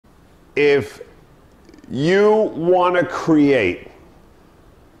If you want to create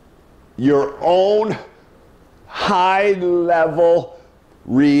your own high-level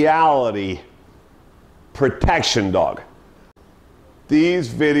reality protection dog, these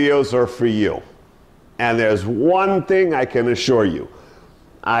videos are for you. And there's one thing I can assure you.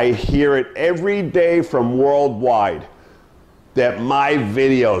 I hear it every day from worldwide that my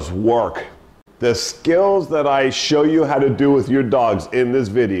videos work. The skills that I show you how to do with your dogs in this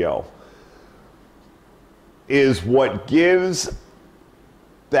video is what gives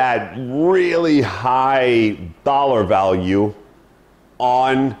that really high dollar value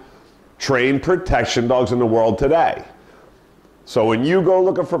on trained protection dogs in the world today. So when you go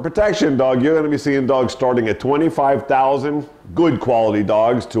looking for protection dog, you're going to be seeing dogs starting at $25,000, good quality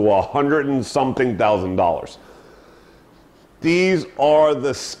dogs, to $100 and something thousand. These are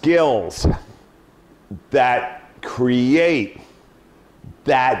the skills that create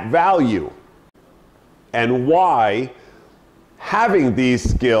that value, and why having these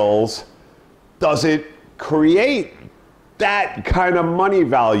skills doesn't create that kind of money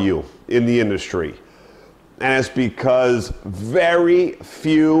value in the industry. And it's because very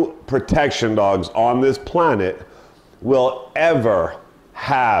few protection dogs on this planet will ever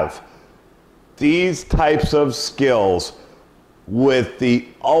have these types of skills with the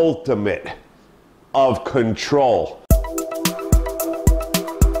ultimate of control.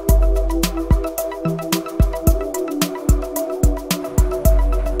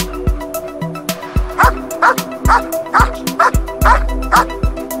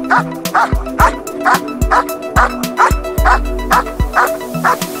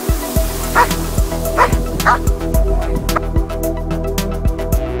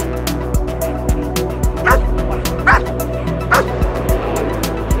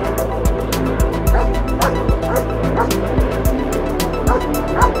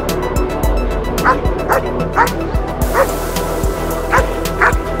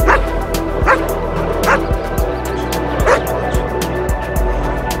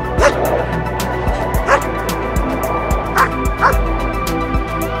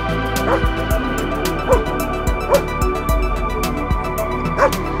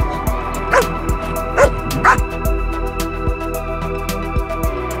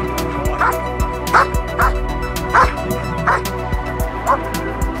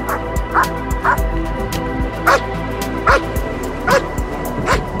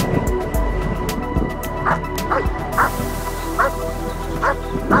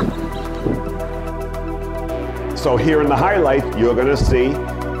 So here in the highlight, you're gonna see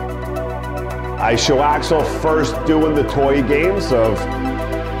I show Axel first doing the toy games of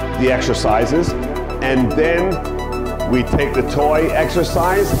the exercises, and then we take the toy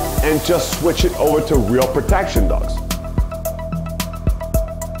exercise and just switch it over to real protection dogs.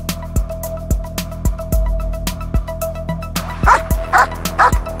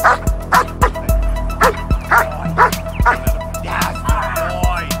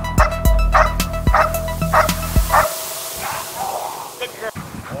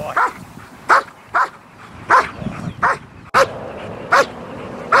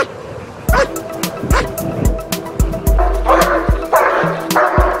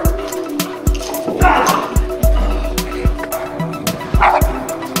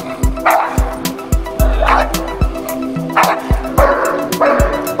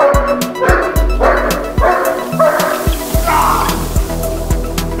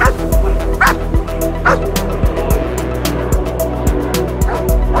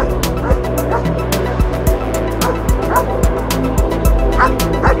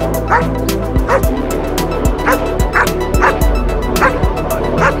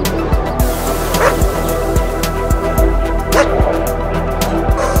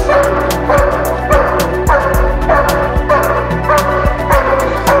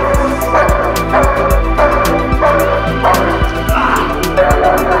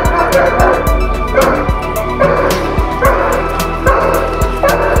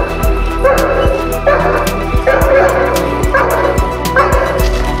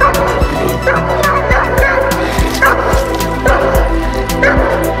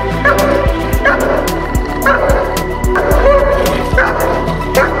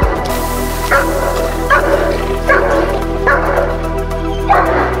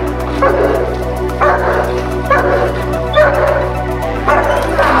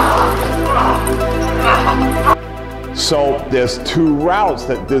 So there's two routes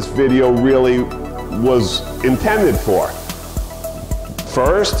that this video really was intended for.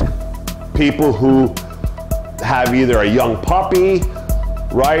 First, people who have either a young puppy,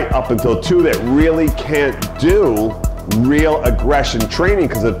 right, up until 2, that really can't do real aggression training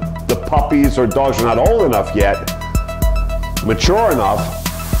because of the puppies or dogs are not old enough yet, mature enough,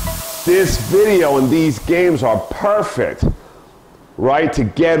 this video and these games are perfect, right, to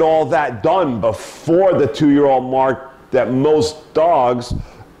get all that done before the 2-year-old mark, that most dogs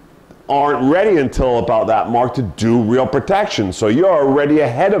aren't ready until about that mark to do real protection. So you're already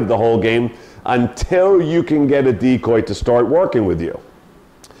ahead of the whole game until you can get a decoy to start working with you.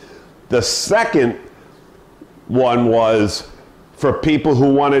 The second one was for people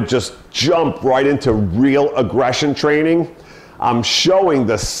who want to just jump right into real aggression training. I'm showing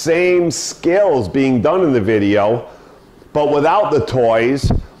the same skills being done in the video, but without the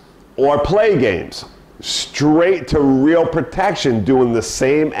toys or play games. Straight to real protection, doing the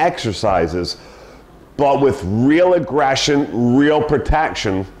same exercises, but with real aggression, real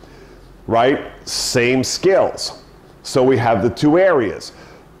protection, right? Same skills. So we have the two areas.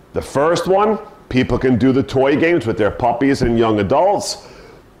 The first one, people can do the toy games with their puppies and young adults,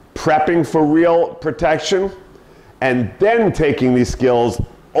 prepping for real protection, and then taking these skills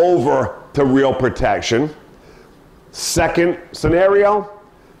over to real protection. Second scenario,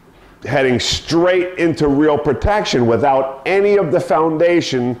 heading straight into real protection without any of the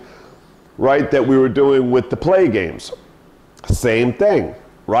foundation, right, that we were doing with the play games. Same thing,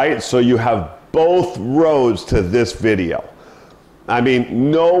 right? So you have both roads to this video. I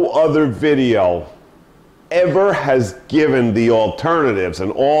mean, no other video ever has given the alternatives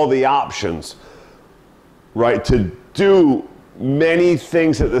and all the options, right, to do many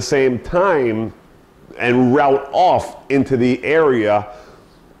things at the same time and route off into the area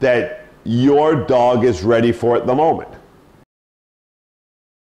that your dog is ready for at the moment.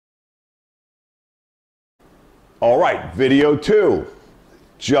 All right, video 2,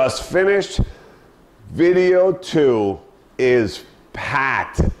 just finished. Video 2 is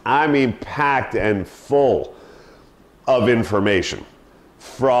packed, I mean packed and full of information.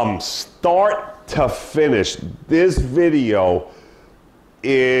 From start to finish, this video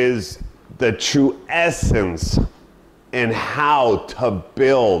is the true essence in how to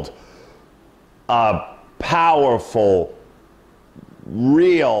build a powerful,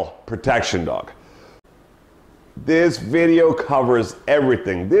 real protection dog. This video covers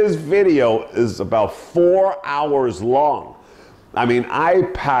everything. This video is about 4 hours long. I mean, I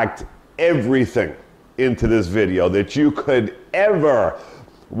packed everything into this video that you could ever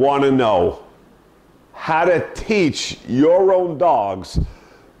want to know how to teach your own dogs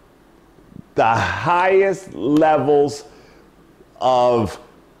the highest levels of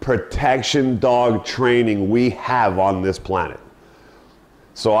protection dog training we have on this planet.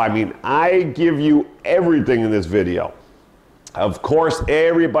 So, I mean, I give you everything in this video. Of course,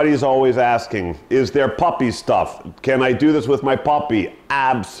 everybody's always asking, is there puppy stuff? Can I do this with my puppy?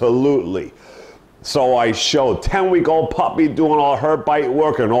 Absolutely. So I show 10-week-old puppy doing all her bite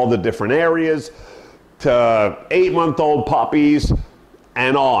work in all the different areas, to 8-month-old puppies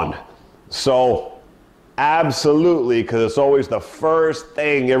and on. So absolutely, because it's always the first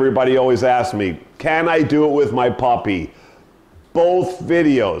thing everybody always asks me, can I do it with my puppy? Both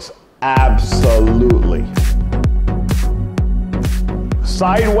videos, absolutely.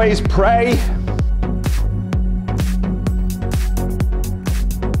 Sideways prey.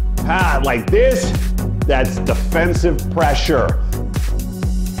 Like this, that's defensive pressure.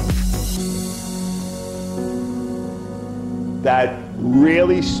 That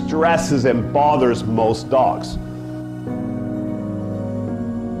really stresses and bothers most dogs.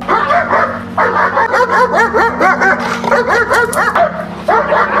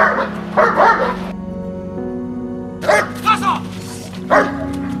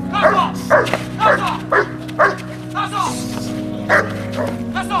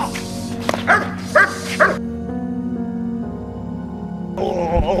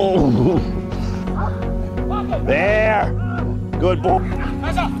 There. Good boy.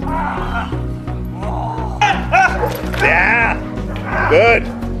 Yeah. Good.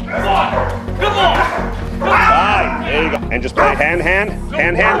 Good boy. Right. There you go. And just play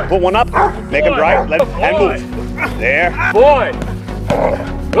hand. Put one up. Make him dry. Let him, and move. There. Boy.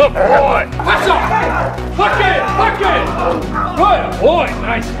 Good boy. Hook it. Good boy.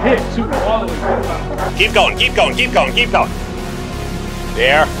 Nice hit. Super all the way. Keep going.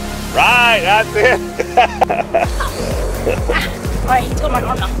 There. Right. That's it. All right, he's got my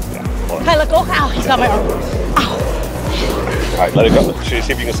arm now. Okay, let go. Ow, he's got my arm. Ow. All right, let it go. See if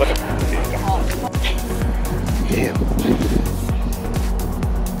you can slip it. Damn.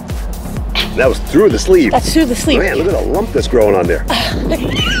 That was through the sleeve. That's through the sleeve. Man, look at the lump that's growing on there.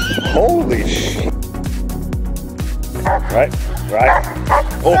 Holy shit. Right.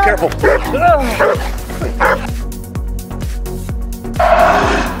 Oh, careful.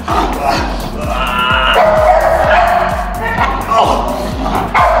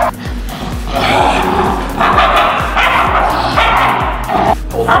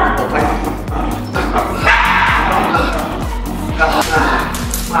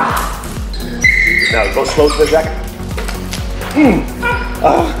 Now go slow for a second.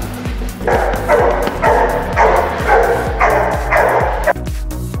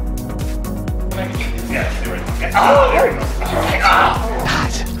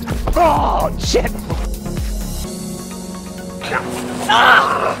 Oh, shit.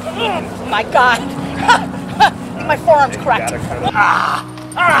 Oh my God. My forearm's cracked.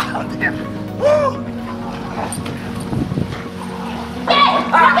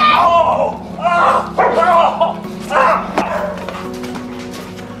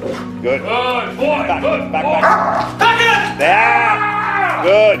 Good. Good boy. Back, Good back, boy. back. There.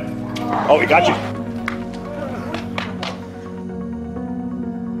 Good. Oh, we got you.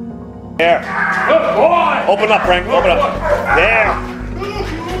 There. Good boy. Open up, Frank. Open up. There.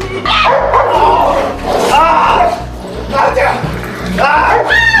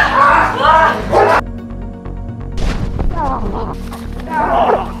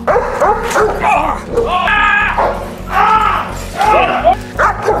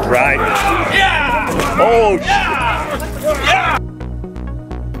 Right. Yeah. Oh, Yeah.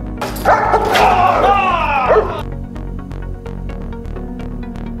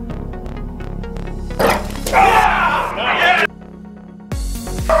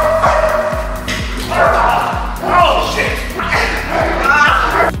 Oh shit.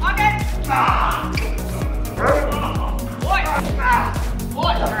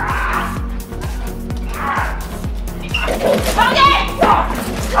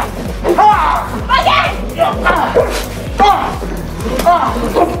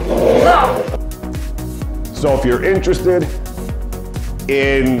 So if you're interested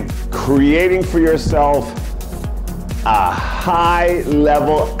in creating for yourself a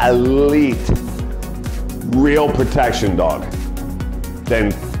high-level elite real protection dog,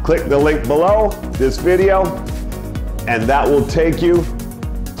 then click the link below this video and that will take you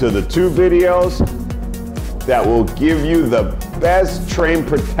to the 2 videos that will give you the best trained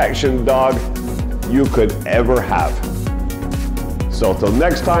protection dog you could ever have. So till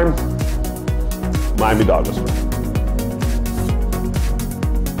next time, Miami Dog Whisperer.